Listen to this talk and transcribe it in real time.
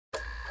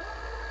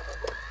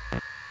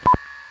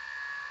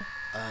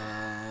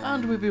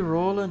and we be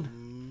rolling.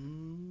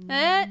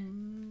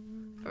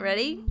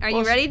 Ready? Are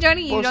you ready,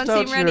 Johnny? You don't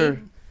seem ready.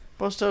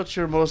 Bust out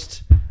your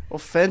most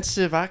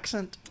offensive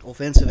accent.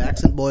 Offensive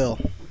accent, Boyle.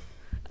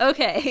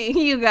 Okay,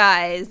 you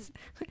guys.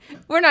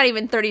 We're not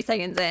even 30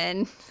 seconds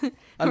in.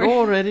 I know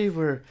already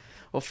we're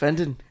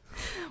offending.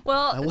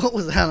 Well, What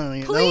was that? I don't even,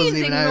 that please wasn't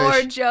even ignore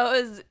Irish.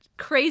 Joe's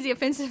crazy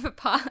offensive We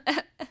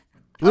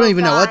don't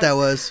even know what that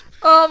was.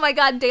 Oh my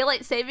god,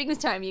 daylight savings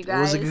time, you It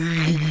guys. was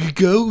like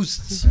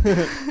ghosts.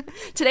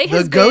 Today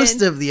has The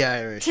ghost of the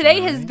Irish. Today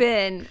has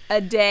been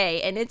a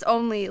day, and it's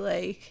only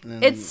like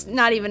it's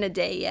not even a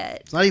day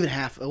yet. It's not even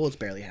half. Well, it's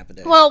barely half a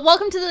day. Well,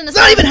 welcome to the It's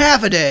not even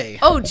half a day.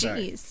 Oh,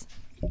 Sorry. jeez.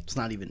 It's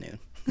not even noon.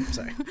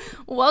 Sorry.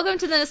 Welcome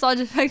to the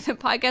Nostalgia Effect, the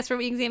podcast where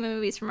we examine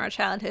movies from our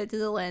childhood through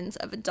the lens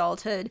of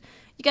adulthood.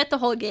 You got the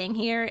whole gang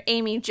here: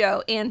 Amy,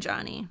 Joe, and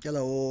Johnny.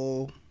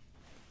 Hello.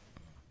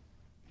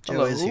 Joe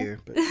Hello? is here.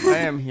 But I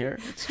am here.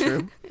 It's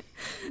true.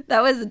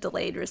 That was a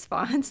delayed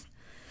response.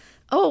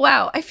 Oh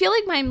wow, I feel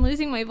like I'm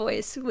losing my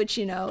voice, which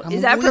is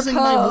losing apropos.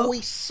 my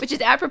voice. Which is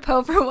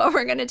apropos for what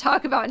we're going to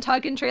talk about in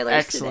Talking Trailers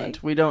Excellent.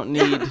 today. We don't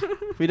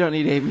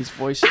need Amy's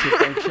voice to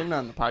function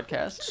on the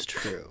podcast. it's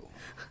true.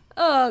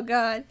 Oh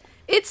god,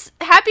 it's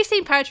Happy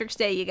St. Patrick's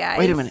Day, you guys.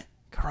 Wait a minute.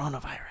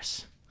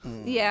 Coronavirus.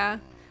 Yeah,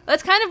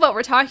 that's kind of what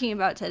we're talking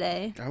about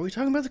today. Are we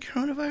talking about the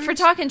coronavirus? For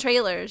Talking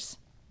Trailers,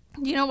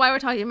 do you know why we're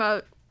talking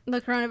about the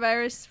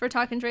coronavirus for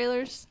Talking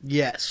Trailers?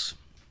 Yes.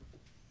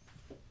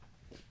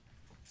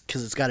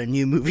 Because it's got a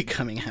new movie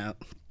coming out.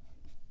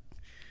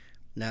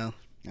 No?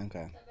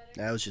 Okay.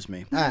 That was just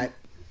me. All right.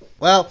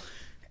 Well,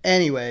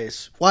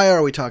 anyways, why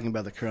are we talking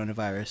about the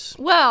coronavirus?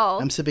 Well,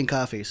 I'm sipping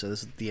coffee, so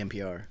this is the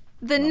NPR.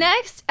 the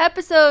next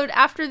episode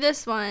after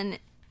this one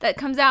that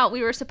comes out,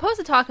 we were supposed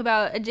to talk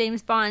about a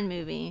James Bond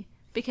movie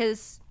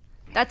because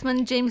that's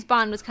when James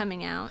Bond was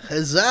coming out.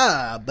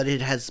 Huzzah! But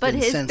it has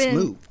been since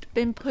moved.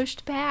 Been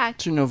pushed back.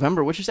 To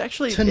November, which is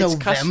actually... To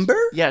November?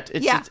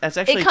 It's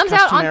actually it comes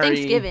out on customary-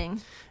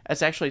 Thanksgiving.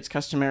 It's actually its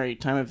customary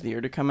time of the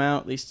year to come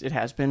out. At least it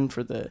has been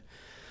for the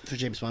For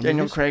James Bond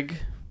Daniel movies? Craig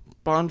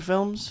Bond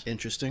films.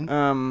 Interesting.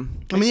 I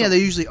yeah, they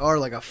usually are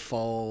like a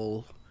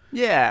fall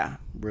Yeah,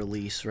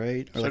 release,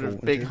 right? Or sort like a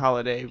of big winter?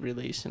 holiday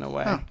release in a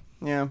way. Huh.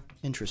 Yeah,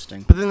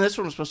 Interesting. but then this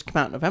one was supposed to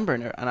come out in November,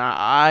 and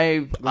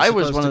I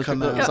was supposed one to of the come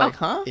people that out was like,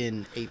 huh?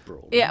 in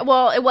April. Yeah,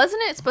 well, it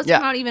wasn't it supposed to Yeah.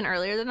 come out even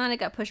earlier than that. It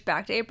got pushed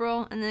back to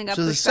April, and then it got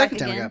So the pushed back second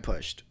time again. it got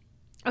pushed.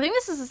 I think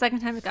this is the second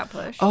time it got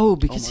pushed. Oh,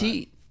 because my.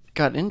 he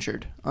got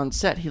injured on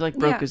set. He broke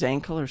Yeah. his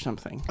ankle or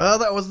something. Oh,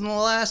 that wasn't the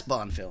last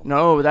Bond film.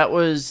 No, that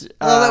was.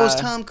 That was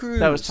Tom Cruise.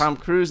 That was Tom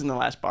Cruise in the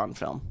last Bond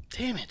film.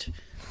 Damn it.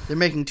 They're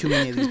making too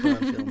many of these Bond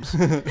films.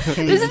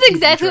 This is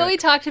exactly what we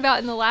talked about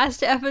in the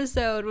last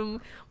episode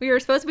when we were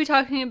supposed to be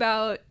talking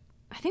about.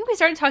 I think we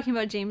started talking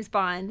about James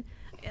Bond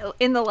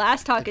in the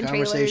last Talking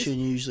Trailers. Conversation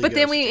usually But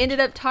then goes we to- ended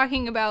up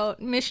talking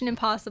about Mission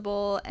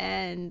Impossible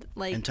and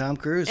And Tom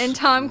Cruise. and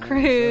Tom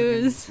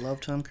Cruise Love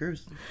Tom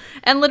Cruise.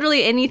 and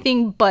literally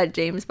anything but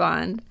James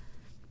Bond.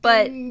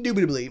 But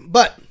Indubitably.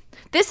 But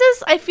this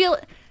is, I feel,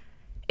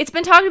 it's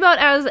been talked about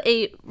as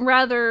a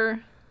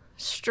rather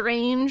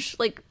strange,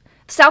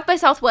 South by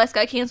Southwest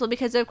got canceled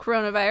because of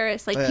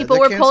coronavirus. Yeah, People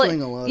they're were pulling,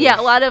 canceling a lot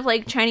a of- lot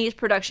of Chinese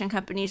production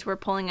companies were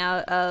pulling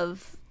out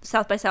of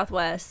South by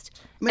Southwest,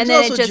 I mean, and it's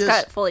then it also just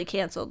got fully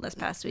canceled this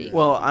past week.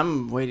 Well,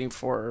 I'm waiting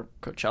for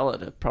Coachella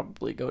to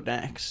probably go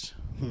next.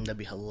 that'd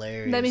be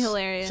hilarious. That'd be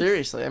hilarious.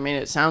 Seriously, I mean,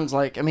 it sounds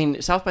like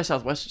South by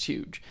Southwest is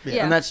huge,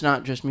 Yeah. and that's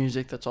not just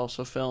music; that's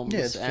also films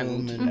Yeah, it's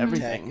and film and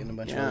everything tech and a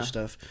bunch of Yeah. other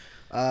stuff.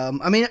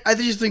 I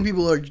just think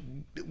people are,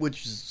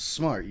 which is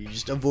smart. You're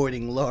just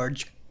avoiding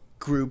large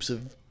groups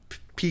of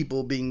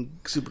people being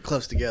super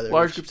close together.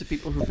 Large which- groups of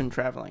people who've been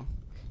traveling.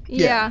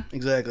 Yeah.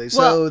 exactly.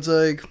 Well- So it's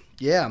like,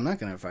 yeah, I'm not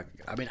gonna fucking.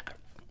 I mean,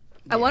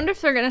 I wonder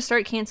if they're gonna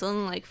start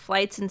canceling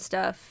flights and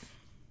stuff,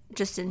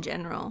 just in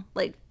general,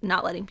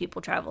 not letting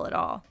people travel at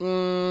all.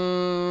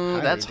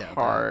 highly That's doubt that,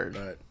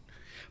 hard.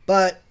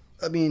 but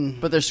I mean,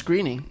 But they're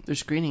screening. They're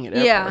screening at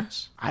Yeah.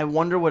 airports. I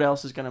wonder what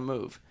else is going to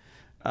move.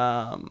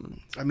 I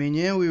mean,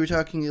 yeah, we were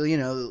talking,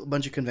 a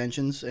bunch of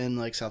conventions and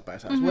South by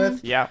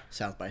Southwest. Yeah.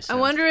 South by I Southwest.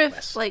 wonder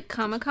if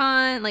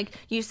Comic-Con,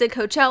 you said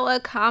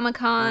Coachella,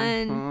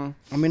 Comic-Con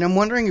I mean, I'm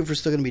wondering if we're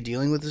still going to be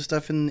dealing with this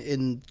stuff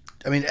in.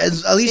 I mean, at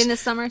least in the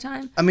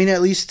summertime. I mean,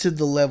 at least to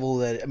the level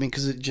that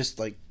because it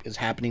just is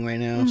happening right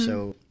now.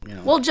 So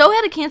Well, Joe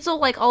had to cancel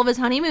all of his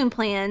honeymoon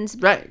plans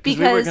Right. because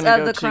we were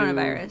gonna of the go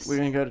coronavirus. We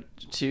were going to go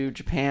to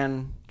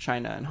Japan,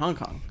 China, and Hong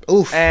Kong.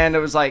 Oof. And it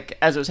was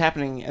as it was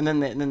happening, and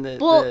then the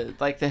Well-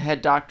 the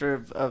head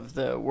doctor of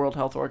the World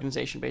Health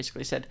Organization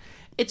basically said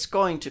it's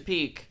going to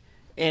peak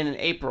in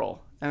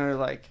April, and we're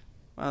like,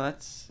 well,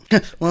 that's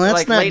well,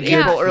 that's not late good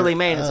April, for early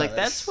May, and it's us.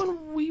 that's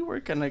when we were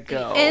gonna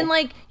go. And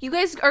you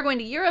guys are going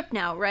to Europe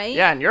now, right?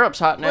 yeah, and Europe's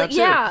hot now too.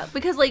 Yeah,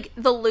 because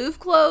the Louvre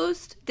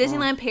closed.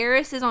 Disneyland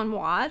Paris is on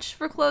watch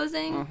for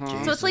closing.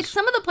 So it's Jesus.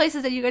 some of the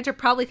places that you guys are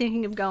probably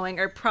thinking of going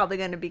are probably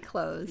going to be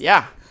closed.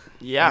 Yeah,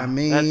 I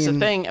mean- that's the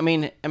thing. I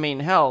mean,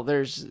 hell,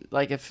 there's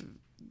if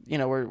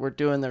we're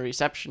doing the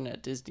reception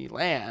at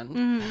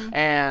Disneyland,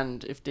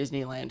 and if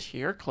Disneyland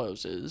here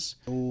closes,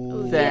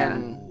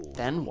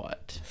 then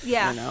what?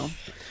 Yeah. You know?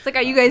 It's like,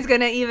 are you guys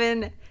going to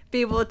even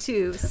be able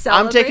to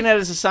celebrate? I'm taking it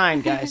as a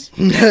sign, guys.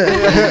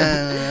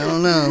 I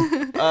don't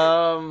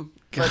know.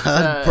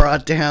 God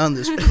brought down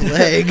this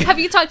plague. Have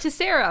you talked to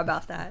Sarah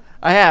about that?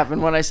 I have,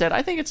 and when I said,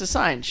 I think it's a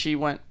sign, she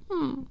went,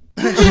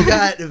 She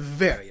got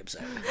very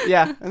upset.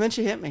 Yeah, and then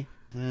she hit me.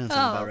 Yeah, that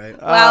sounds about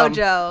right. Wow,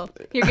 Joe.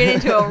 You're getting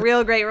into a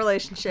real great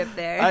relationship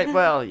there.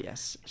 Well,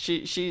 yes.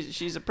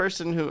 She's a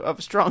person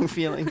of strong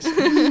feelings. She's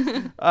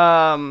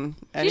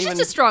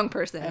just a strong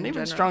person. And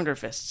even general. stronger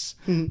fists.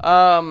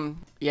 But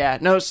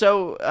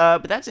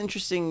that's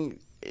interesting,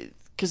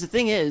 because the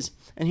thing is,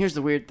 and here's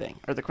the weird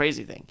thing, or the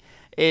crazy thing,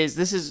 is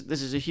this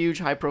is a huge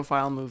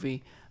high-profile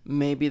movie,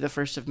 maybe the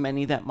first of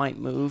many that might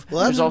move.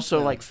 Well, there's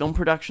also like film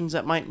productions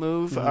that might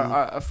move.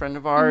 A friend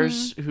of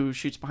ours who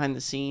shoots behind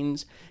the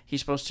scenes, he's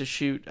supposed to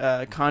shoot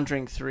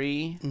Conjuring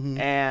 3,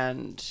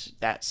 and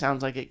that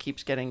sounds like it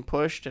keeps getting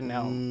pushed, and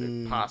now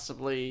it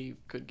possibly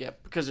could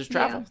get, because there's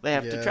travel. They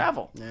have to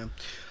travel. Yeah.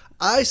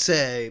 I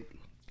say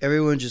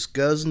everyone just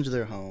goes into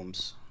their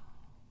homes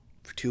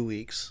for 2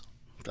 weeks,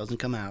 doesn't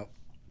come out,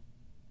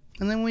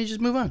 and then we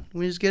just move on.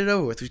 We just get it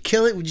over with. We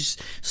kill it. We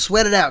just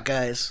sweat it out,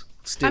 guys.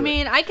 I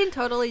mean, I can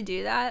totally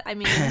do that. I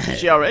mean,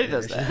 she already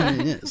does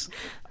that. Yes.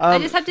 I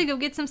just have to go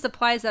get some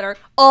supplies that are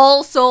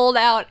all sold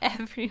out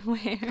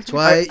everywhere. That's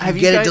why Have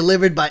you you get guys- it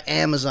delivered by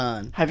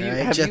Amazon. Have you- all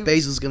right? have Jeff you-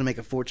 Bezos is going to make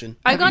a fortune.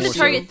 I've gone to you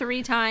Target seen-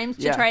 3 times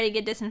to try to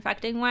get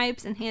disinfecting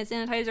wipes and hand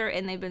sanitizer,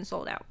 and they've been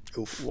sold out.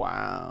 Oof.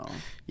 Wow.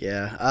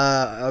 Yeah.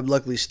 I'm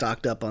luckily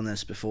stocked up on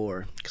this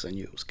before because I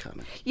knew it was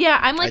coming. Yeah,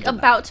 I'm like did not.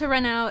 about to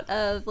run out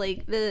of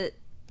like the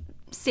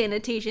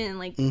sanitation and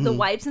like the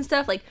wipes and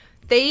stuff. Like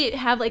they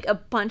have like a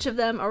bunch of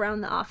them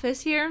around the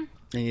office here.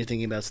 And you're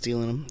thinking about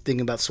stealing them?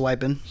 Thinking about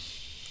swiping?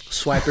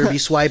 Swiper be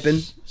swiping?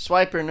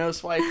 Swiper, no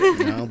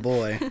swiping. Oh,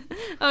 boy.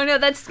 Oh no,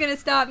 that's gonna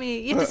stop me.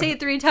 You have to say it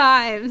 3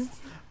 times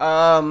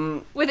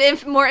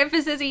with more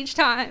emphasis each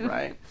time.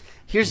 Right.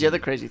 Here's the other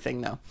crazy thing,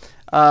 though.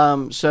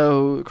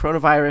 So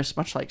coronavirus,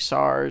 much like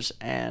SARS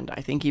and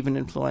I think even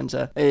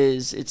influenza,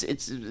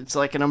 it's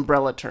like an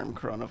umbrella term,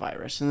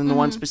 coronavirus. And then the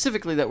one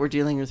specifically that we're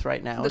dealing with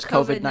right now is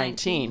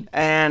COVID-19.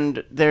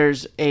 And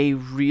there's a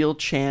real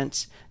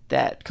chance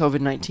that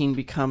COVID-19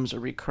 becomes a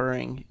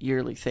recurring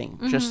yearly thing,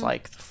 just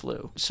like the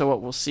flu. So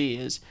what we'll see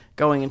is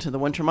going into the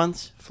winter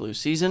months, flu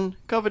season,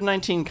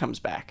 COVID-19 comes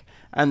back.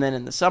 And then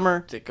in the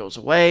summer, it goes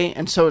away.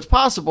 And so it's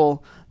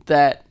possible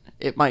that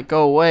it might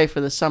go away for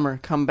the summer,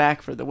 come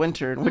back for the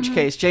winter, in which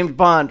case James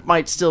Bond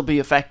might still be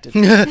affected.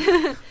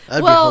 That'd be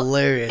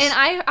hilarious.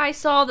 And I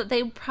saw that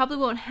they probably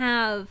won't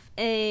have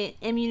a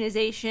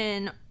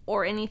immunization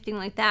or anything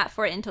like that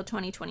for it until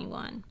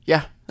 2021.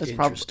 Yeah, that's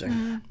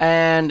interesting.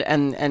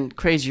 And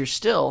crazier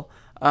still,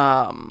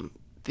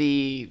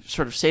 the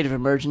sort of state of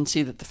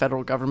emergency that the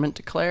federal government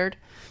declared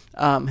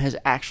has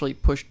actually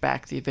pushed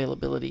back the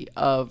availability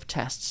of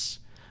tests.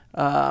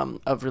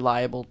 Of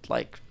reliable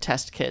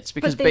test kits,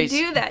 because But they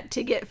do that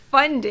to get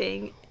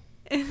funding.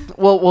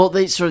 well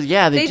they sort of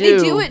they do.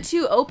 They do it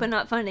to open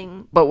up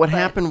funding. But what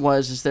happened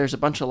was there's a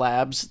bunch of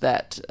labs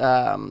that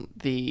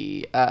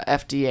the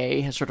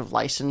FDA has sort of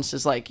licensed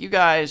as like, you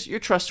guys, you're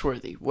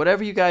trustworthy.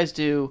 Whatever you guys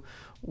do,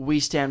 we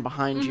stand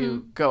behind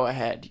you. Go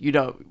ahead.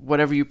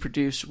 Whatever you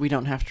produce, we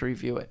don't have to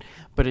review it.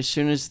 But as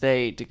soon as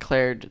they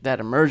declared that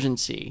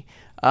emergency,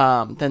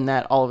 then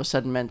that all of a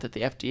sudden meant that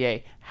the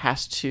FDA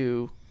has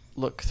to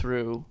look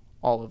through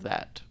all of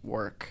that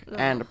work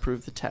and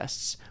approve the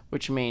tests,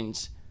 which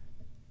means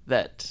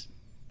that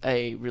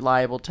a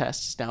reliable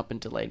test has now been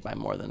delayed by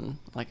more than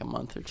like a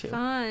month or 2.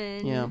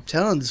 Fun. Yeah. I'm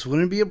telling you, this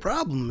wouldn't be a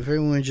problem if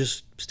everyone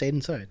just stayed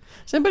inside.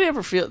 Does anybody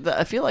ever feel that?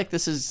 I feel like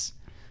this is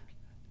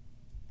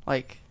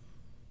like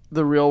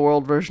the real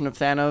world version of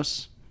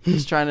Thanos.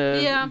 He's trying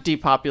to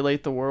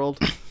depopulate the world.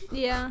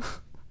 Yeah.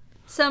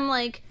 Some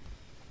like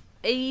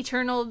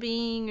eternal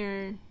being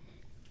or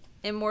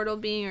immortal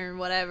being or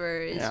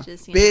whatever is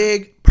just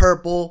big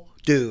purple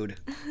dude.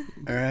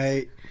 All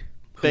right.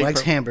 Who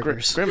likes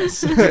hamburgers.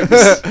 Grimace.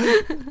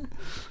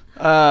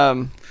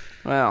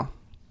 Well.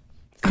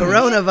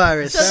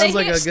 Coronavirus So sounds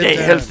like a good Stay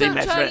time. healthy, So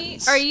my Tony,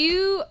 friends. are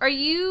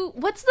you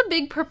what's the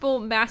big purple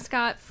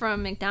mascot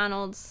from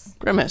McDonald's?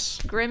 Grimace.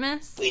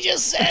 Grimace? We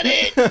just said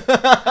it.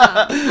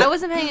 I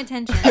wasn't paying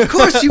attention. Of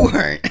course you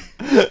weren't.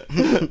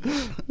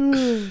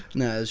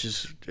 No, it's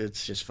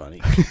just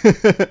funny.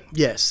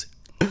 Yes.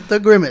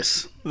 The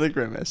Grimace. The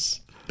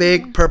Grimace.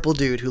 Big purple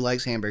dude who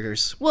likes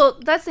hamburgers. Well,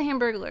 that's the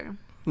Hamburglar.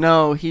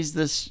 No, he's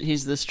the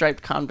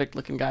striped convict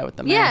looking guy with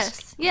the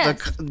mask.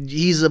 Yes.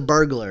 He's a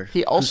burgler.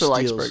 He also who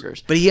likes steals.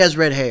 burgers. But he has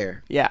red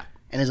hair Yeah.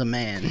 and is a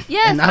man.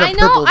 Yes, and not a I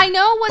know. purple I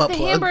know what butt the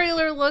plug.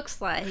 Hamburglar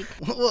looks like.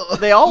 Well,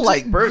 They all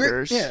like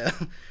burgers. Yeah.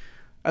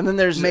 And then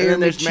there's Mayor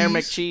Mayor McCheese.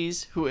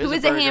 McCheese, who is Who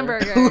is a a burger.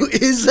 hamburger? Who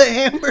is a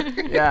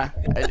hamburger? Yeah.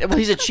 Well,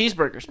 he's a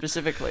cheeseburger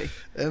specifically.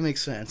 That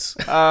makes sense.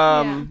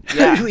 Yeah.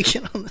 How do we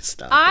get on this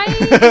topic? I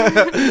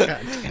God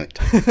damn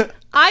it.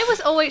 I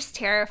was always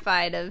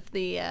terrified of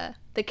the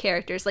the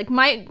characters. Like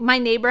my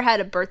neighbor had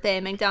a birthday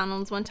at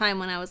McDonald's one time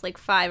when I was like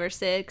 5 or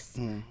 6,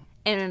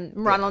 and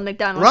Ronald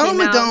McDonald. Ronald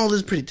came McDonald out.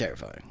 is pretty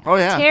terrifying. Oh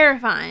yeah.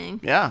 Terrifying.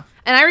 Yeah.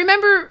 And I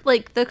remember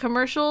like the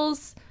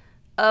commercials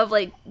of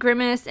like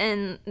Grimace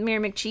and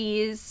Mary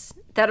McCheese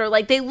that are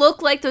like, they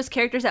look like those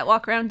characters that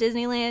walk around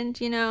Disneyland,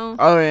 you know?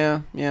 Oh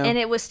yeah. Yeah. And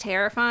it was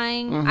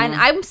terrifying. And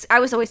I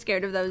was always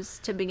scared of those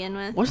to begin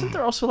with. Wasn't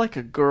there also like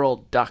a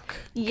girl duck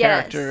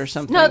character or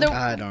something? No,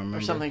 I don't remember.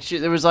 or something.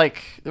 There was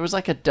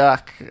like a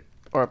duck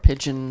or a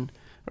pigeon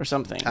or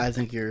something. I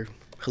think you're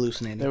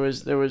hallucinating. There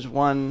was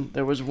one.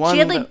 She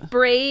had like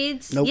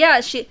braids. Nope. Yeah,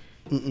 she.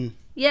 Mm-mm.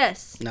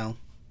 Yes. No.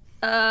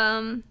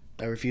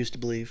 I refuse to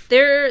believe.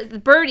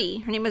 Birdie.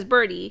 Her name was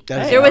Birdie.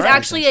 There was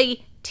actually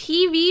a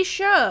TV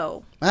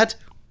show. What?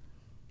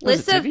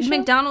 List of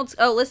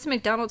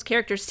McDonald's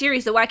characters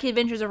series, The Wacky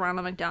Adventures of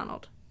Ronald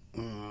McDonald.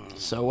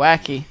 So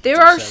wacky.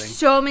 There are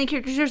so many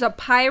characters. There's a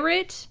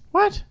pirate.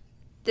 What?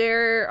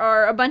 There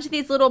are a bunch of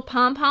these little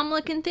pom-pom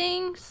looking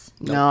things.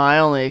 Nope. No, I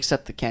only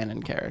accept the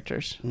canon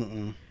characters.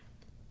 I'm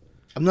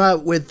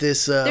not with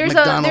this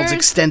McDonald's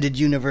extended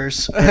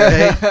universe.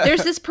 Right?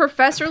 There's this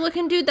professor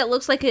looking dude that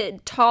looks like a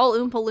tall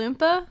Oompa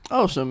Loompa.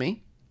 Oh, so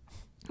me.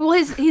 Well,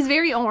 he's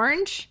very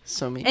orange.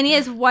 So me. And he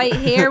has white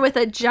hair with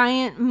a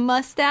giant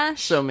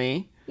mustache. So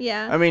me.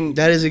 Yeah. I mean,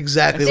 that is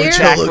exactly what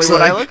exactly looks what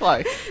like. I look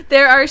like.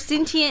 There are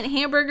sentient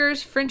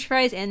hamburgers, french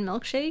fries, and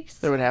milkshakes.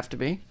 There would have to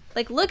be.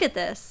 Like, look at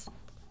this.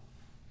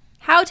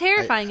 How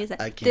terrifying is that?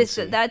 I can't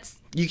see. That's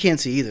You can't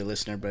see either,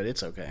 listener, but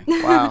it's okay.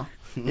 Wow.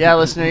 Yeah,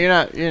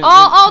 listener,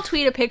 I'll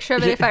tweet a picture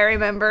of it if I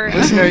remember.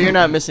 Listener, you're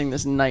not missing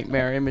this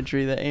nightmare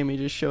imagery that Amy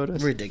just showed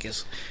us.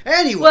 Ridiculous.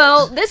 Anyway.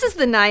 Well, this is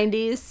the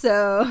 90s,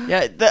 so...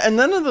 Yeah, and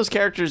none of those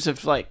characters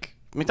have, like...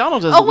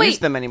 McDonald's doesn't use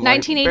them anymore.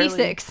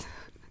 1986.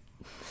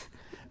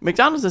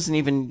 McDonald's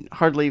doesn't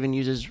hardly even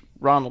uses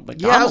Ronald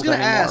McDonald Yeah, I was going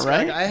to anymore, ask.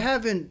 right? I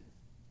haven't...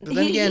 But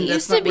then again,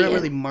 that's not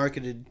really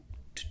marketed...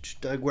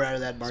 We're out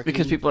of that market. It's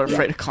because people are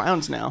afraid of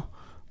clowns now.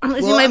 I'm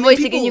losing my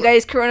voice again, you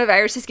guys.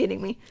 Coronavirus is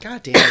getting me.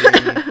 God damn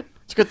it.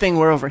 It's a good thing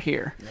we're over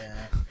here.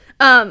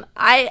 Yeah.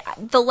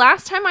 The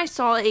last time I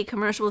saw a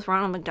commercial with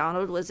Ronald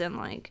McDonald was in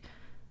like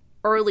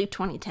early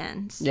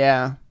 2010s.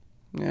 Yeah.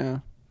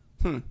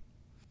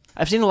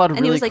 I've seen a lot of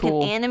and really it was like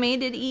cool... an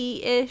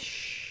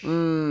animated-y-ish.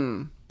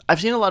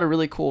 I've seen a lot of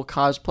really cool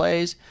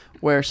cosplays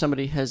where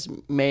somebody has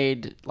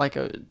made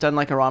done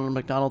a Ronald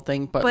McDonald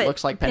thing, but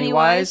looks like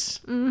Pennywise.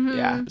 Mm-hmm.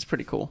 Yeah, it's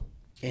pretty cool.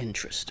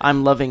 Interesting.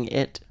 I'm loving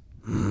it.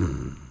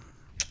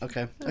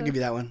 Okay, I'll give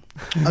you that one.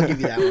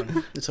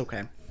 It's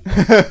okay.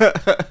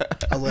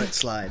 I'll let it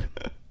slide.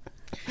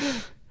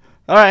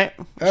 All right.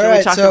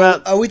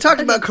 We talked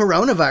about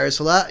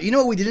coronavirus a lot. You know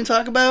what we didn't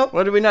talk about?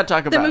 What did we not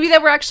talk about? The movie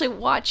that we're actually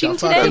watching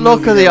today. The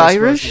Luck of the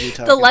Irish.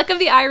 The Luck of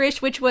the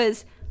Irish, which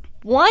was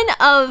one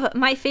of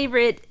my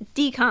favorite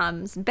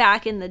DCOMs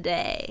back in the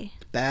day.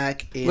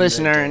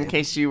 Listener, in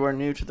case you are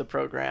new to the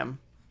program,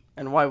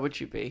 and why would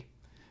you be?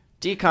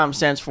 DCOM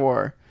stands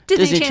for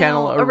Disney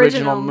Channel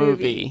Original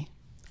Movie.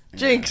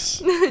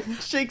 Jinx.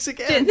 Jinx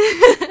again.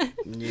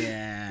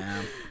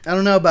 Yeah. I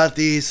don't know about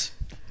these.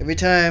 Every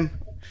time.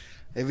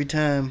 Oh,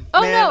 man,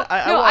 no.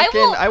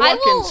 I walk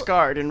in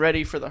scarred and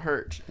ready for the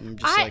hurt. I'm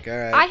just all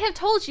right. I have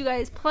told you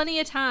guys plenty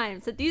of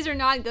times that these are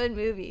not good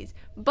movies.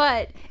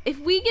 But if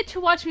we get to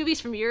watch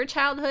movies from your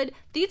childhood,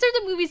 these are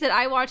the movies that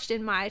I watched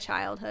in my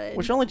childhood.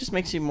 Which only just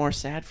makes you more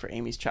sad for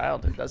Amy's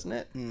childhood, doesn't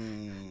it?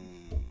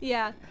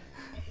 Yeah.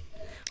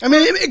 I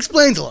mean, it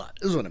explains a lot,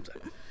 is what I'm saying.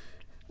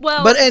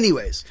 Well, but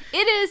anyways.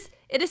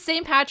 It is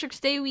St.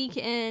 Patrick's Day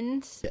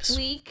weekend. Yes.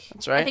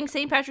 That's right. I think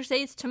St. Patrick's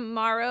Day is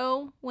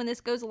tomorrow when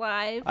this goes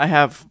live. I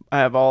have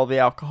all the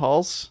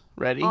alcohols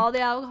ready. All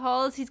the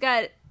alcohols. He's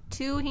got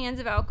 2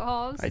 hands of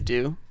alcohols. I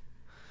do.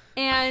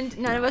 And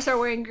none of us are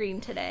wearing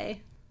green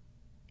today.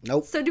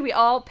 Nope. So do we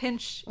all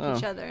pinch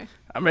each other?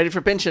 I'm ready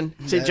for pinching.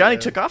 See, Johnny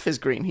took off his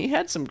green. He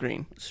had some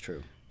green. It's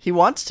true. He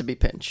wants to be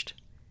pinched.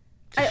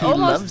 I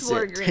almost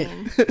wore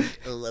green.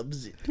 He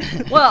loves it.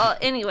 Well,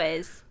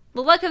 anyways,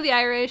 The Luck of the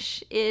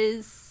Irish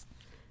is...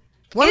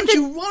 Why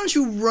don't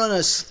you run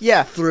us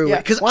through it?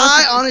 Because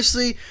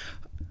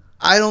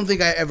I don't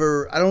think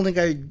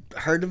I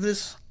heard of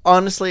this.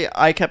 Honestly,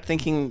 I kept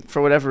thinking,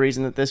 for whatever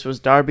reason, that this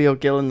was Darby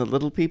O'Gill and the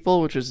Little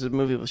People, which was a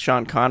movie with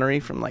Sean Connery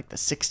from, like, the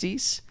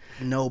 60s.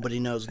 Nobody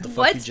knows what the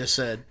fuck you just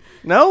said.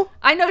 No?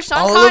 I know Sean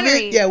All Connery. of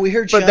it? Yeah, we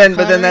heard Sean Connery.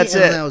 But then that's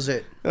it. That was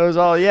it. That was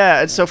all, yeah.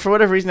 And so, for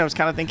whatever reason, I was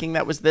kind of thinking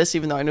that was this,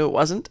 even though I knew it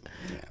wasn't.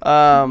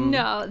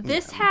 No,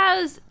 this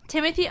has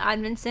Timothy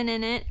Odmanson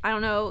in it. I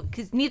don't know,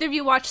 because neither of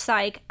you watch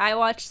Psych. I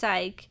watch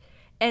Psych.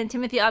 And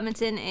Timothy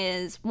Odmanson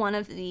is one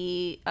of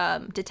the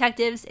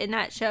detectives in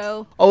that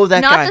show. Oh,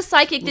 that guy. Not the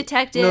psychic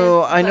detective.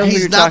 No, I know who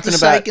you're talking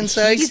about.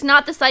 He's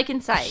not the psych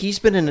in Psych. He's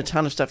been in a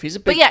ton of stuff. He's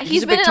a big,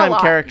 he's a big time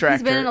character actor.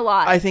 He's been in a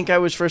lot. I think I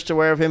was first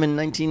aware of him in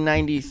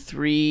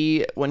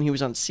 1993 when he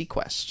was on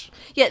Sequest.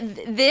 Yeah,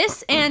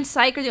 this and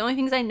Psych are the only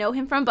things I know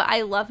him from, but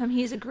I love him.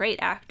 He's a great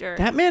actor.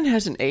 That man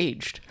hasn't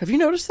aged. Have you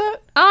noticed that?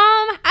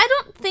 I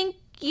don't think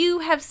you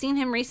have seen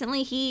him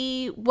recently.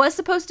 He was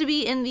supposed to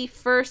be in the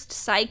first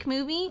Psych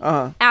movie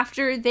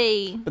after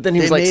they. But then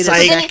he was They like, made a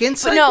Psych. second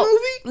Psych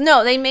movie?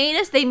 No, they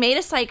made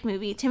a Psych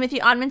movie. Timothy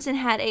Odmanson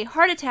had a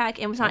heart attack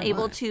and was not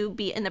able to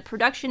be in the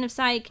production of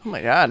Psych. Oh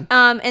my god.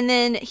 And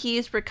then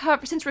he's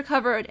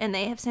recovered, and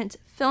they have since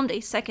filmed a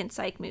second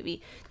Psych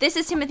movie. This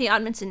is Timothy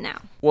Odmanson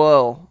now.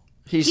 Whoa.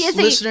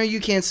 Listener, you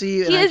can't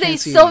see. He is a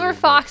silver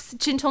fox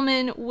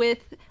gentleman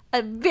with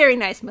a very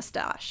nice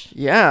mustache.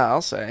 Yeah,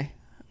 I'll say.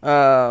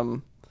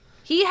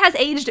 He has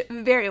aged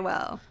very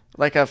well.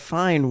 Like a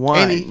fine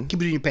wine. Amy,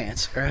 keep it in your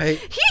pants, all right?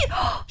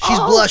 She's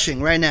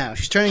blushing right now.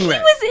 She's turning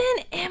red. He was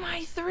in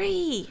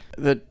MI3.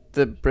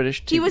 The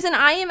British TV. He was an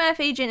IMF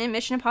agent in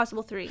Mission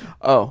Impossible 3.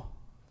 Oh.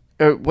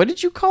 What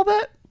did you call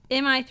that?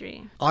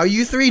 MI3. Are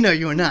you 3? No,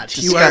 you are not.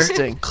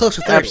 Disgusting. You are close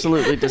to 30.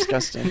 Absolutely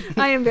disgusting.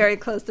 I am very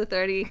close to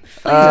 30. Please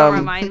don't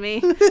remind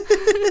me.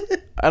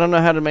 I don't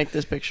know how to make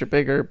this picture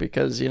bigger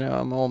because, I'm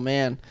an old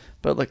man.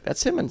 But look,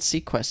 that's him in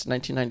Sequest in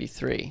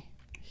 1993.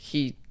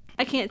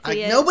 I can't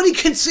see it. Nobody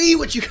can see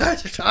what you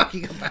guys are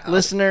talking about.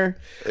 Listener.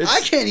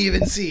 I can't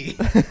even see.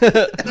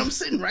 And I'm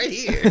sitting right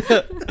here.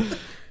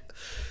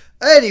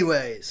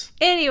 Anyways,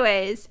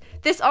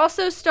 this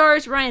also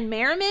stars Ryan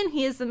Merriman.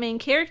 He is the main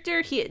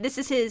character. This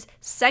is his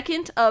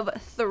second of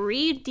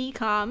 3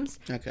 DCOMs.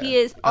 Okay. He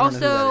is I don't know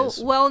who also that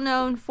is. well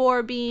known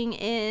for being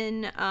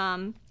in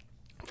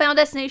Final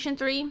Destination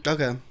 3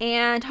 okay.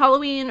 and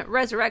Halloween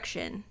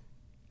Resurrection.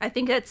 I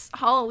think that's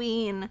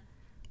Halloween.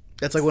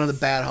 That's like one of the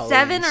bad Halloweens.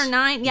 7 or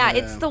 9. Yeah,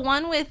 it's the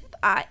one with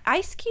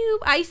Ice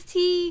Cube,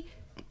 Ice-T.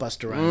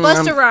 Busta Rhymes.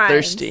 Busta Rhymes.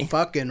 Thirsty.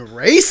 Fucking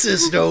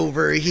racist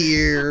over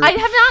here. I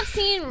have not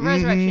seen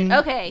Resurrection.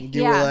 Okay,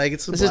 You were like,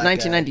 it's a This is black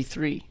guy.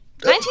 1993.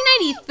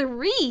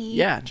 1993?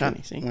 Yeah,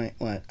 Johnny, see? Wait,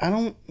 what? I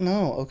don't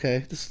know.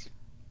 Okay.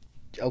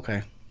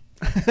 Okay.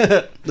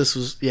 This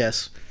was,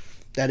 yes.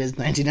 That is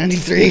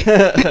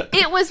 1993.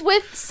 It was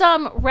with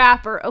some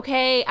rapper,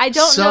 okay? I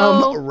don't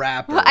know. Some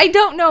rapper. I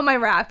don't know my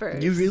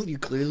rappers. You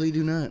clearly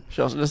do not.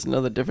 She also doesn't know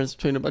the difference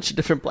between a bunch of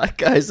different black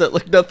guys that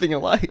look nothing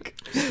alike.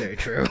 It's very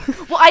true.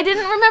 Well, I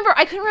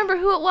couldn't remember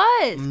who it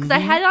was because I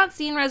had not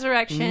seen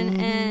Resurrection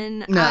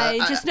and No, I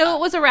just know it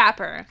was a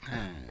rapper.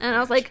 And I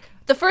was like,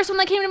 the first one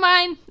that came to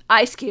mind,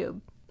 Ice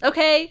Cube.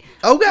 Okay?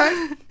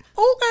 Okay.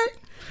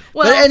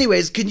 Well, But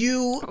anyways, can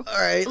you... All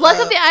right. Luck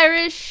of the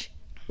Irish,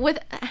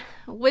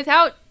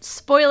 without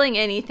spoiling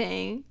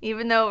anything,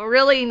 even though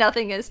really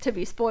nothing is to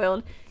be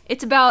spoiled,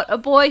 it's about a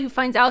boy who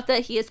finds out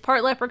that he is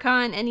part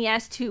leprechaun and he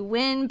has to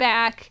win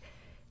back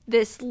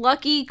this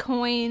lucky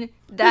coin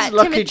that His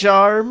lucky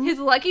charm. that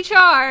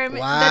they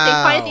find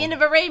at the Wow. end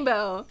of a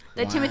rainbow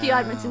that Timothy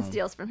Odmanson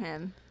steals from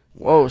him.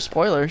 Whoa,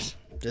 spoilers.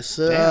 This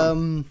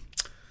Damn.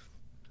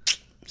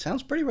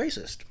 sounds pretty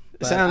racist.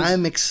 But Sounds-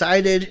 I'm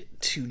excited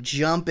to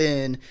jump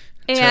in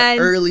to And-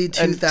 early And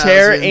 2000s.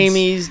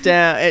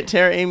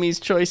 tear Amy's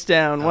choice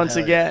down once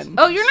hell again.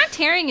 Oh, you're not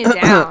tearing it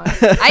down.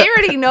 I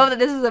already know that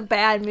this is a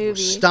bad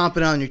movie.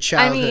 Stomping on your I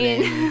childhood,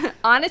 Amy. mean,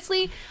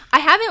 honestly, I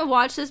haven't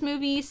watched this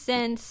movie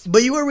since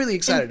But you were really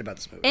excited about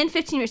this movie. in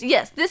 15 years.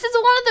 Yes, this is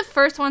one of the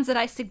first ones that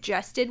I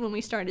suggested when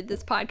we started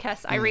this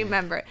podcast. I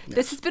remember.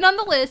 This has been on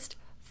the list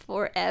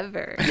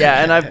forever.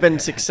 Yeah, and I've been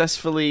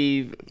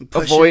successfully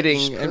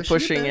avoiding and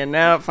pushing, and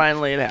now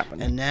finally it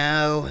happened. And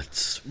now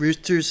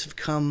roosters have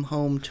come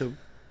home to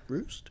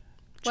roost?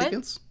 What?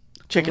 Chickens?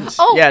 Chickens.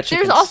 Oh, yeah,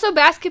 chickens. there's also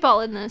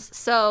basketball in this.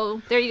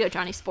 So there you go,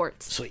 Johnny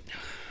Sports. Sweet.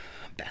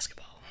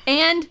 Basketball.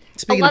 And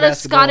Speaking a lot of of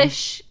basketball-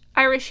 Scottish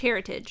Irish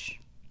heritage.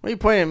 What are you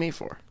pointing at me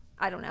for?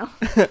 I don't know.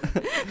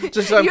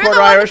 Just I'm You're quarter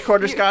the one- Irish,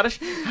 quarter Scottish?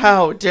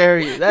 How dare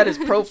you? That is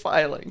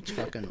profiling.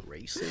 Fucking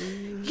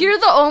racing. You're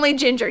the only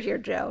ginger here,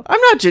 Joe. I'm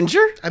not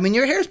ginger. I mean,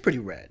 your hair's pretty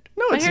red.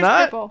 No, My it's hair's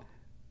not. purple.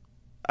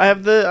 I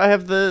have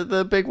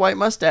the big white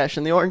mustache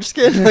and the orange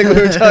skin like we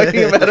were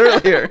talking about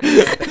earlier.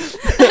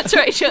 That's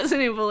right, Joe's an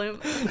Oompa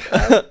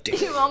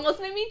Loompa. You almost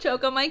made me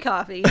choke on my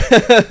coffee.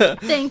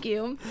 Thank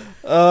you.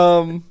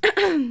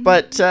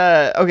 But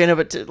okay, no,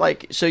 but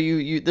like, so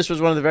you this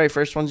was one of the very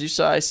first ones you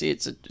saw. I see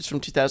it's from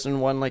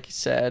 2001, like you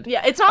said.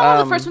 Yeah, it's not one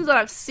of the first ones that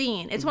I've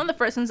seen. It's one of the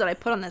first ones that I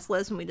put on this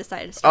list when we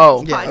decided to start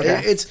Oh, this Yeah,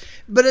 podcast.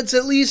 it's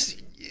at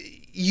least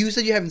you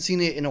said you haven't seen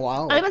it in a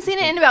while. I haven't seen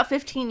it in about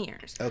 15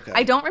 years. Okay.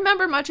 I don't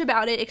remember much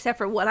about it except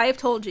for what I have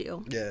told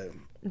you. Yeah.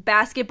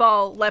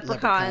 Basketball,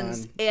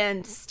 leprechauns, Leprechaun.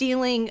 and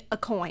stealing a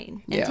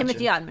coin. And Yeah.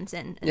 Timothy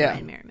Odmanson and Yeah.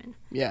 Ryan Merriman.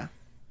 Yeah.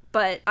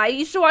 But I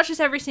used to watch this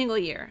every single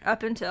year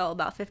up until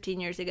about 15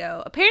 years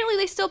ago. Apparently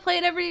they still play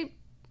it every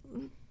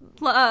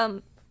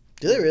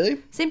Did it really?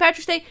 St.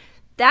 Patrick's Day.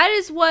 That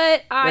is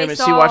what I Wait a minute,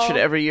 saw. so you watched it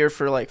every year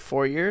for like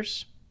 4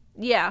 years?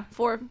 Yeah,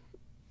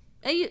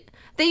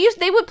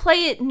 they would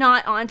play it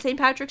not on St.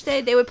 Patrick's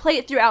Day. They would play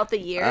it throughout the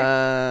year.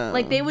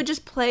 Like they would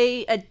just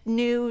play they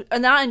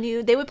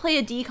would play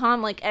a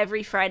DCOM like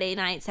every Friday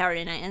night,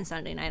 Saturday night, and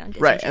Sunday night on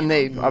Disney Right, Channel.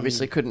 and they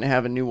obviously couldn't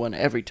have a new one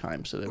every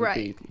time, so there would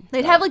be...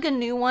 They'd have like a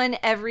new one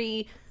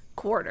every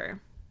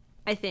quarter,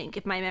 I think,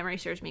 if my memory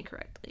serves me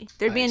correctly.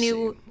 There'd be I a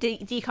new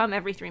DCOM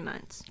every 3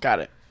 months. Got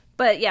it.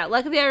 But yeah,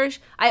 Luck of the Irish.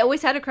 I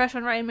always had a crush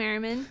on Ryan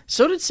Merriman.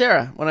 So did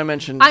Sarah when I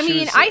mentioned.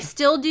 I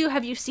still do.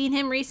 Have you seen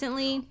him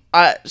recently?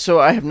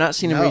 So I have not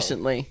seen him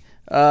recently.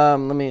 Let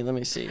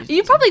me see.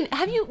 You probably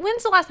have. You.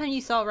 When's the last time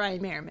you saw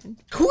Ryan Merriman?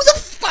 Who the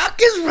fuck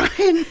is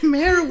Ryan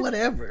Mer?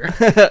 Whatever.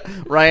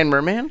 Ryan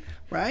Merman.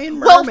 Ryan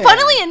Merman. Well,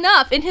 funnily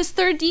enough, in his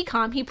third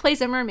DCOM, he plays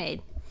a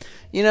mermaid.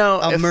 You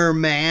know, a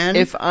merman.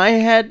 If I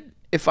had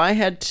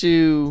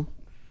to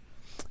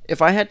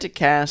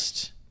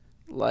cast,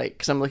 like,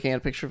 because I'm looking at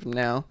a picture of him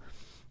now,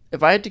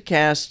 if I had to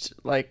cast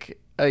like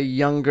a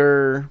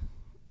younger,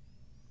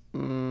 he's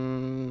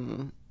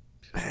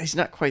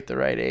not quite the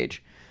right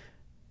age.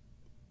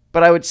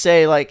 But I would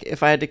say, like,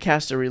 if I had to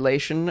cast a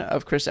relation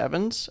of Chris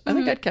Evans, I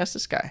think I'd cast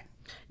this guy.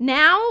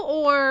 Now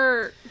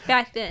or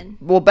back then?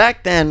 Well,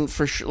 back then,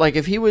 for sure. Like,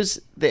 if he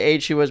was the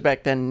age he was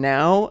back then,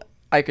 now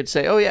I could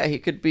say, oh, yeah, he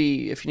could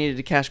be, if you needed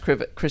to cast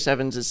Chris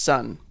Evans'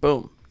 son,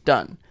 boom,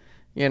 done.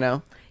 You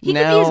know? He could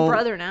be his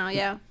brother now,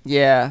 yeah.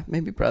 Yeah,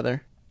 maybe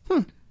brother.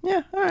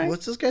 Yeah, all right.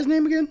 What's this guy's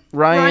name again?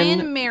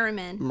 Ryan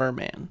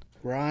Merriman.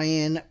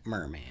 Ryan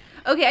Merman.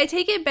 Okay, I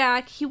take it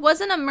back. He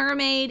wasn't a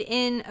mermaid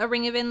in A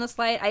Ring of Endless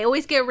Light. I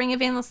always get Ring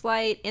of Endless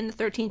Light in The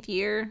 13th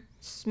Year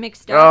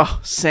mixed up. Oh,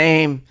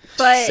 same.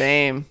 But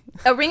same.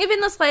 A Ring of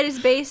Endless Light is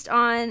based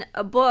on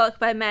a book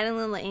by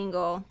Madeleine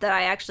L'Engle that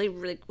I actually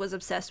really was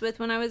obsessed with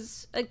when I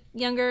was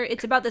younger.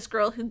 It's about this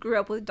girl who grew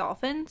up with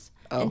dolphins,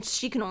 and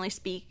she can only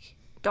speak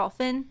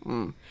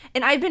dolphin.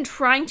 And I've been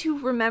trying to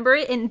remember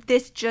it, and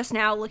this just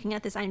now, looking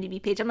at this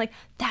IMDb page, I'm like,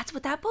 that's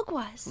what that book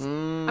was.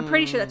 I'm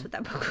pretty sure that's what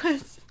that book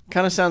was.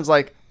 Kind of sounds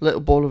like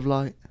Little Ball of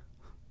Light.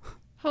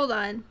 Hold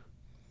on.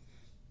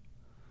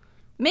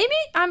 Maybe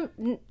I'm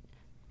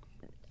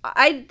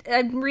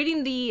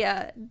reading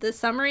the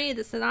summary,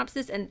 the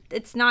synopsis, and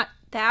it's not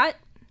that.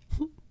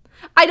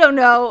 I don't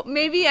know.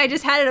 Maybe I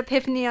just had an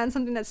epiphany on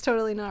something that's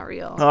totally not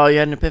real. Oh, you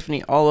had an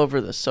epiphany all over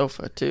the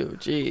sofa, too.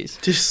 Jeez.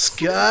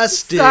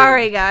 Disgusting.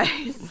 Sorry,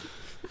 guys.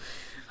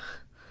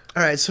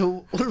 All right,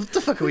 so what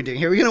the fuck are we doing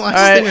here? Are we going to watch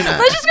this thing or not?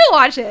 Let's just go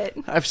watch it.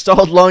 I've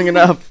stalled long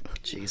enough.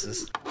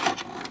 Jesus.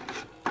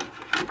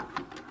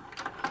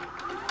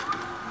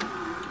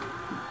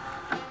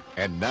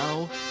 And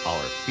now,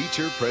 our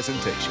feature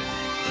presentation.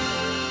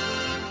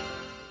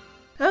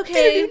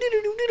 Okay.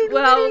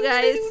 Well,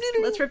 guys,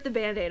 let's rip the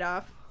Band-Aid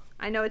off.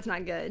 I know it's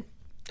not good.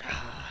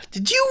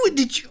 Did you,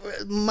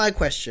 my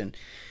question,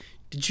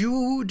 did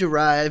you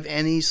derive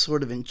any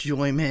sort of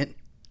enjoyment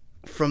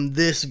from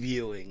this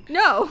viewing?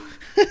 No.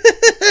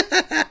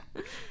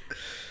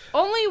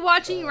 Only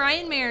watching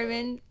Ryan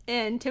Merriman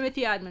and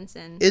Timothy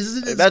Odmanson.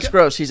 That's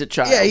gross. He's a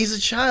child. Yeah, he's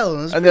a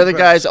child. And the other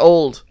guy's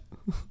old.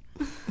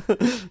 I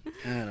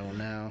don't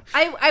know.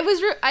 I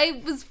was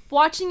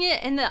watching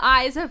it in the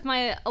eyes of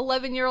my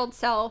 11-year-old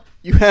self.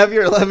 You have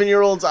your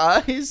 11-year-old's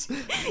eyes?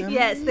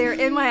 Yes, they're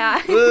in my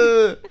eyes.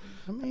 Oh,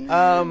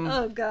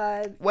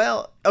 God.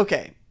 Well,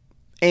 okay.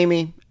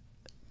 Amy,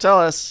 tell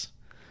us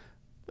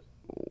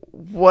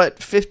what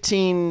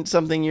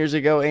 15-something years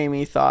ago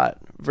Amy thought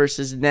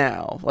versus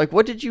now. Like,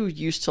 what did you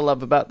used to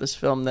love about this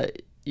film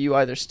that you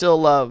either still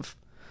love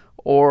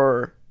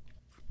or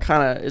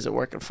kind of isn't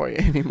working for you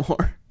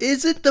anymore?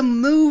 Is it the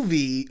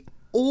movie,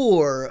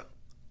 or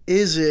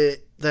is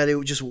it that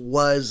it just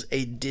was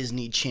a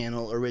Disney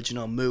Channel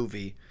original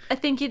movie? I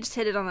think you just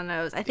hit it on the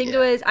nose. I think it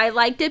was, I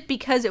liked it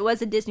because it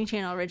was a Disney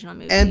Channel original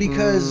movie. And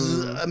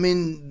because, I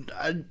mean,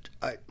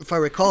 if I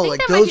recall, like,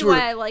 that those might be were...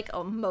 why I like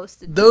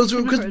most of those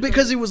were,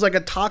 because it was like a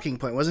talking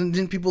point,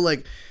 didn't people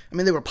like, I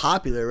mean, they were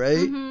popular,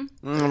 right?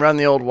 Around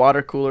the old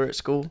water cooler at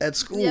school? At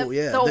school, Yep,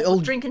 yeah. The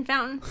old drinking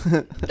fountain.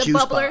 The juice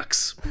bubbler.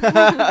 box.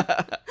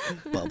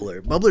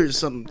 Bubbler is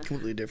something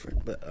completely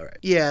different, but all right.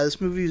 Yeah,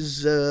 this movie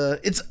is,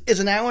 it's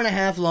an hour and a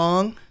half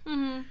long,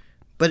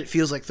 but it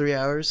feels like 3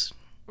 hours.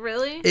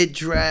 Really? It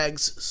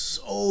drags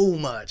so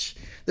much.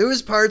 There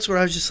was parts where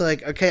I was just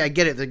like, okay, I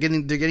get it. They're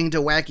getting to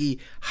wacky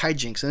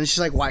hijinks, and it's just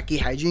like wacky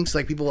hijinks,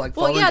 like people like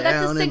falling down. Well,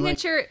 yeah, that's a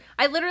signature.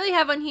 I literally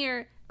have on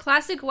here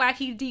classic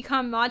wacky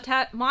decom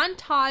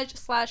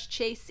montage /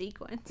 chase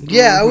sequence.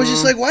 Yeah, I was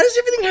just like, why does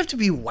everything have to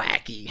be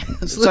wacky?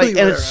 It's like,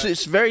 and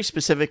it's very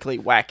specifically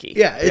wacky.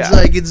 Yeah, it's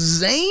like, it's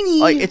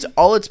zany. Like, it's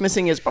all it's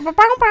missing is. Yeah.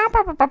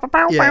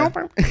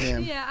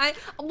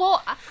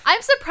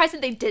 I'm surprised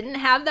that they didn't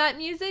have that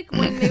music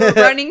when they were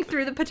running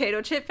through the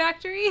potato chip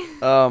factory.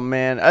 Oh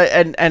man,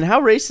 and how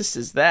racist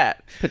is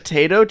that?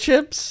 Potato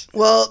chips?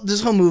 Well,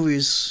 this whole movie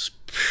is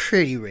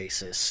pretty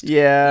racist.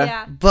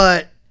 Yeah.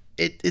 But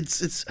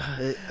it's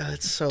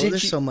so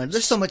so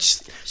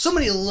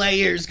many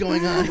layers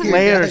going on here.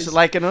 Layers, guys.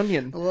 like an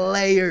onion.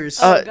 Layers.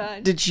 Oh,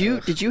 God. Did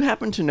you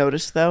happen to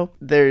notice though?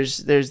 There's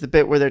the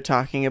bit where they're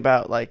talking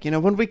about, like,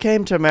 when we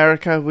came to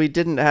America, we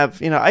didn't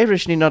have,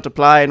 Irish need not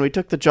apply, and we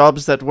took the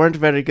jobs that weren't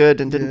very good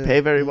and didn't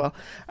pay very well.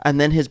 And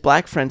then his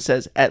black friend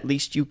says, "At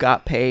least you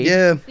got paid."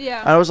 Yeah.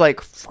 Yeah. And I was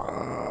like,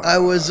 I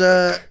was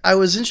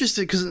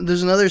interested because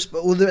there's another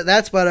spot. Well,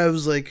 that spot I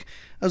was like,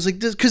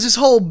 because this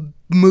whole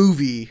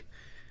movie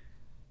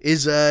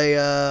is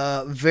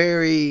a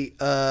very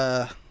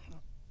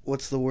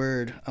what's the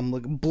word I'm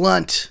looking,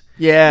 blunt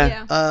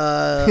Yeah.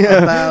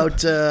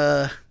 about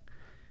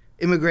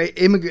immigrant,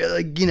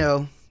 like, you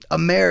know,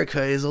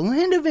 America is a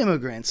land of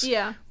immigrants.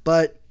 Yeah.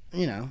 But,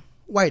 you know,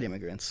 white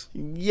immigrants.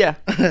 Yeah.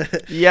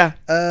 Yeah.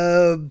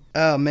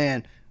 Oh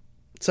man.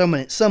 So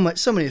many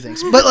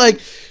things. But like,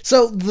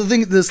 so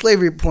the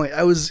slavery point,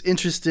 I was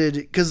interested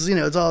because, you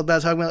know, it's all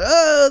about talking about,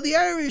 oh, the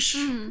Irish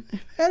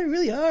had it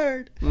really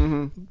hard.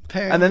 Mm-hmm.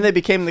 And then they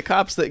became the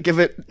cops that give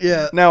it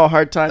now a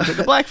hard time to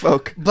the black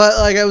folk. But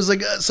like, I was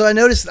like, so I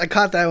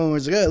caught that one where I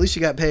was like, oh, at least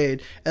you got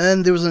paid. And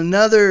then there was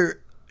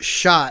another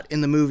shot in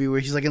the movie where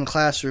he's like in the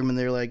classroom and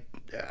they're like,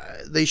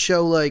 they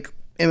show like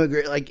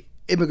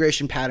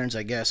immigration patterns,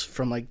 I guess,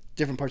 from like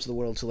different parts of the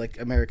world to like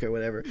America or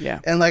whatever. Yeah.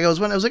 And like I was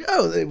like,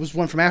 oh, it was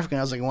one from Africa. And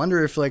I was like, I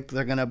wonder if like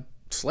they're gonna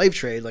slave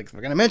trade, like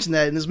they're gonna mention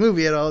that in this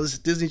movie at all, this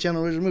Disney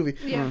Channel original movie.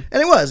 Yeah.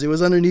 And it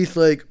was underneath,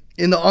 like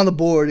on the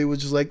board, it was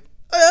just like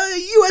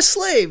U.S.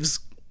 slaves.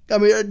 I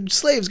mean,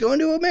 slaves going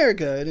to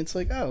America, and it's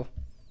like, oh,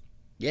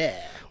 yeah.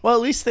 Well,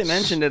 at least they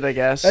mentioned it, I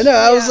guess. I know.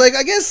 I was like,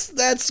 I guess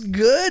that's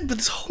good, but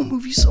this whole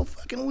movie's so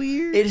fucking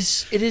weird. It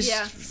is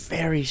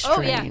very strange.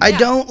 Oh, yeah. I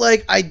don't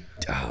like.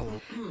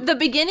 The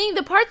beginning,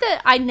 the part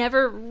that I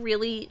never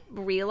really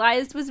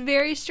realized was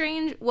very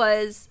strange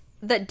was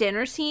the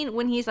dinner scene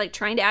when he's like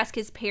trying to ask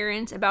his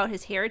parents about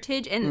his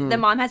heritage, and the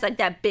mom has like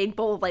that big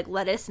bowl of like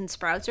lettuce and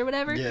sprouts or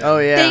whatever. Yeah. Oh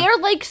yeah. They are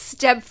like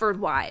Stepford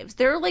wives.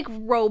 They're like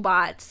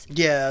robots.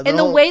 Yeah. And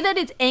the way that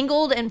it's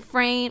angled and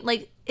framed,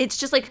 like it's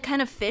just like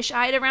kind of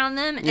fish-eyed around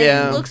them, and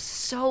it looks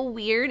so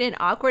weird and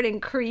awkward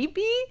and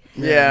creepy.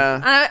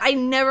 Yeah. I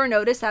never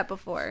noticed that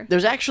before.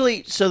 There's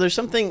actually there's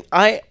something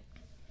I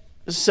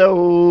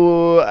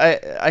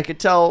could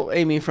tell,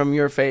 Amy, from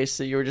your face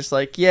that you were just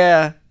like,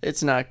 yeah,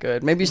 it's not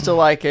good. Maybe you still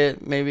like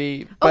it,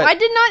 maybe. But I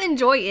did not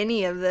enjoy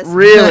any of this.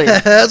 Really?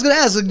 I was gonna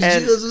ask. Like,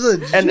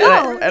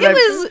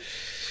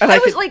 I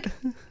was like,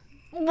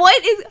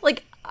 what is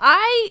like?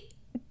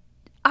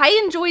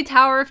 I enjoy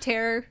Tower of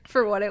Terror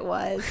for what it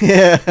was.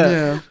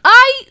 Yeah.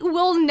 I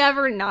will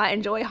never not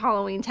enjoy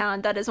Halloween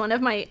Town. That is one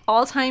of my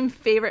all-time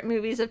favorite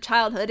movies of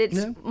childhood.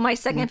 It's my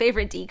second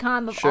favorite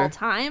DCOM of all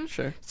time.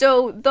 Sure.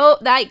 So though,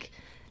 like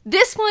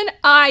this one,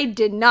 I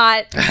did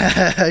not.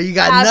 You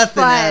got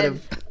nothing out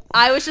of.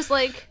 I was just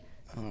like,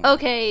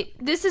 okay,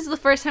 this is the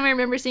first time I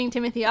remember seeing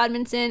Timothy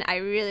Odmanson. I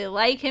really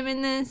like him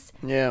in this.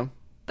 Yeah.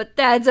 But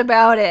that's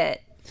about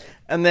it.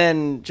 And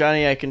then,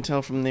 Johnny, I can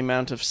tell from the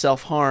amount of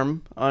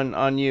self-harm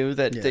on you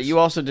that you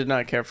also did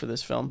not care for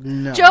this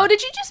film. No. Joe,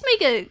 did you just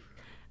make a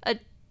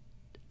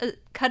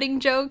cutting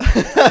joke?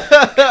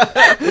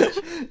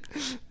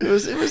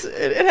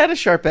 It had a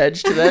sharp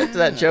edge to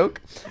that joke.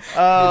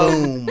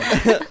 Boom.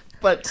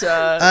 But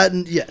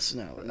yes,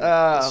 no.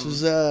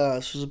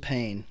 This was a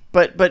pain.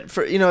 But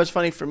for it's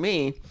funny for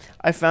me.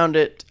 I found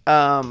it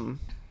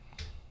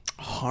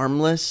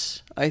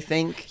harmless. I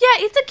think.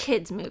 Yeah, it's a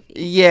kids movie.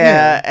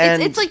 Yeah,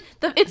 and it's like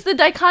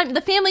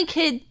the family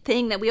kid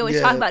thing that we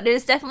always talk about. It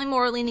is definitely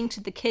more leaning to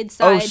the kid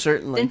side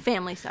than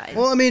family side.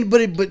 Well, I mean,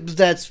 but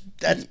that's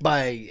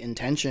by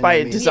intention,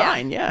 by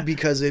design,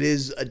 because it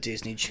is a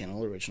Disney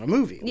Channel original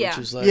movie. Yeah, which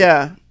is like,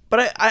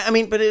 But I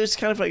mean, but it was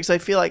kind of like, because I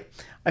feel like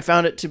I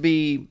found it to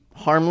be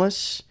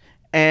harmless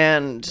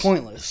and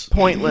pointless.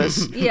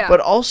 Yeah,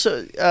 but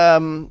also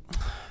I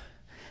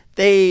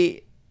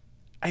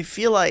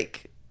feel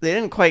like they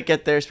didn't quite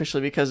get there,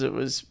 especially because it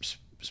was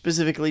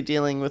specifically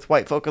dealing with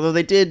white folk, although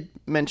they did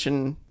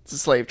mention the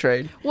slave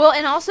trade. Well,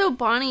 and also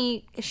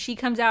Bonnie, she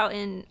comes out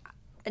in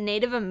a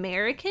Native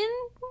American.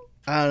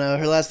 I don't know.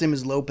 Her last name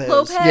is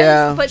Lopez.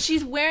 Yeah, but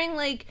she's wearing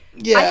like.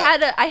 Yeah.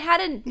 I had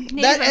a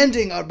Native that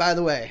ending. By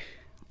the way,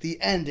 the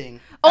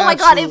ending. Oh my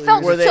god! It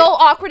felt so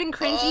awkward and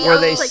cringy.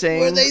 Where they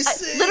sing.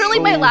 Literally,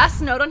 my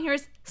last note on here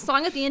is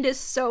song at the end is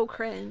so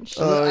cringe.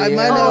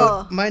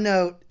 My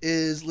note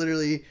is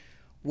literally,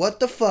 what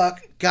the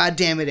fuck? God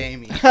damn it,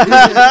 Amy.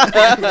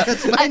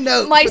 That's my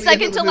note. My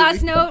second to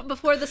last note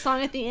before the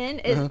song at the end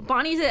is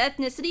Bonnie's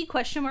ethnicity, ?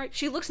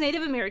 She looks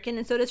Native American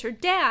and so does her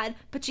dad,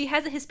 but she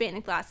has a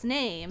Hispanic last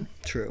name.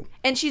 True.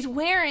 And she's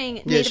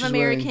wearing Native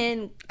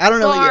American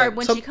garb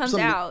when she comes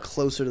out.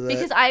 Closer to that.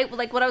 Because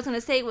what I was going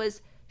to say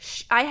was,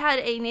 I had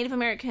a Native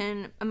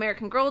American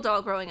Girl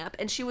doll growing up,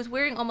 and she was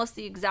wearing almost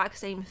the exact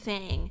same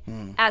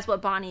thing as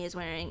what Bonnie is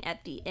wearing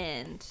at the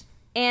end.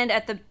 And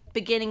at the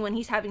beginning when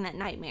he's having that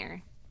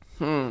nightmare.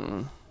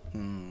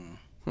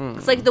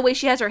 It's like the way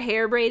she has her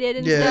hair braided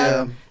and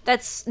stuff.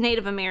 That's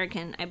Native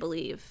American, I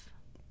believe.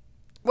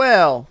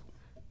 Well,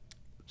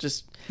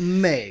 just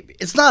maybe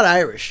it's not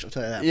Irish. I'll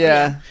tell you that.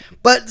 Yeah,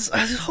 but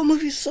this whole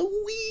movie is so weird.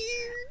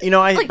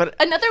 But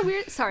another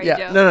weird. Sorry,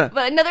 Joe. No.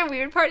 But another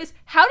weird part is,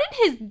 how did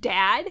his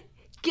dad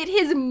get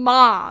his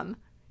mom?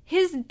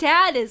 His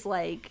dad is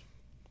like.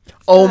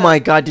 Oh my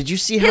god, did you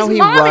see how he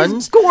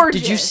runs? Is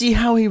gorgeous. Did you see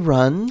how he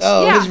runs?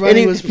 Oh, his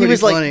running was pretty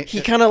funny. Like,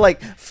 he kind of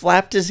like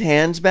flapped his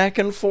hands back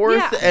and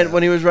forth and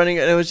when he was running,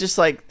 and it was just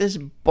like this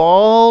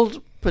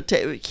bald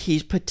Potato.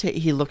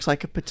 He looks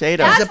like a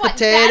potato. He's a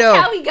potato. That's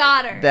how he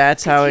got her.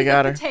 That's how he He's a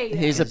got her. potato.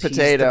 He's a He's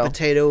potato. the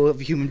potato of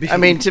human beings. I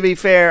mean, to be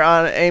fair,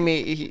 on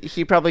Amy,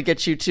 he probably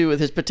gets you too with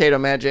his potato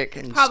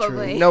magic.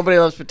 Probably. Nobody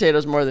loves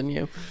potatoes more than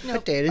you.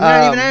 Nope. potato. You're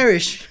not even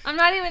Irish. I'm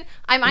not even.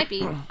 I might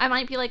be. I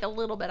might be like a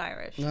little bit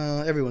Irish.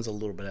 Everyone's a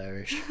little bit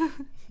Irish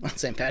on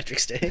St.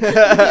 Patrick's Day.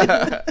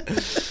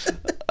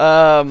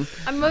 I'm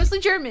mostly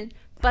German,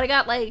 but I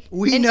got like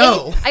We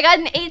know. I got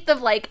an eighth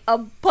of like a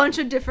bunch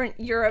of different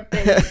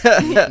European.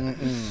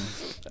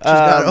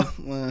 Nah.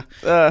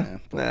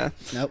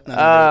 Nope.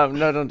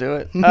 No, don't do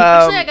it.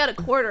 Actually, I got a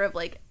quarter of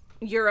like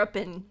Europe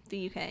and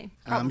the UK. Probably.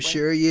 I'm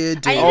sure you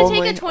do. I need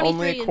to take a 23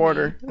 only a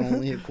quarter.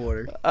 Only a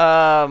quarter.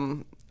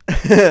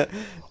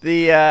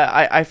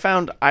 I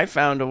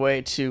found a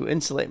way to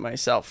insulate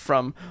myself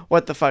from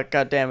what the fuck,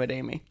 goddammit,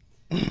 Amy.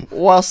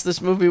 Whilst this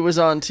movie was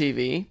on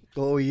TV,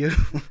 What were you?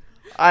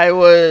 I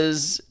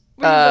was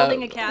Were you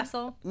building a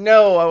castle?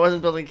 No, I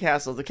wasn't building a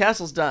castle. The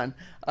castle's done.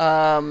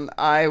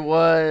 I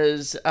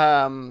was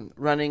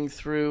running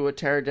through a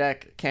Terra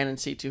Deck Canon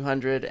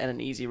C200 and an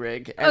Easy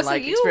Rig and so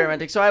you-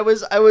 experimenting. So I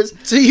was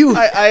So you.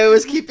 I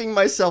was keeping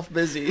myself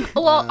busy.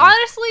 Well,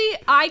 honestly,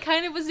 I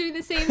kind of was doing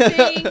the same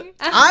thing.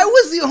 I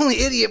was the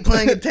only idiot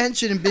paying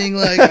attention and being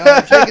like,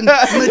 taking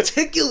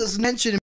meticulous attention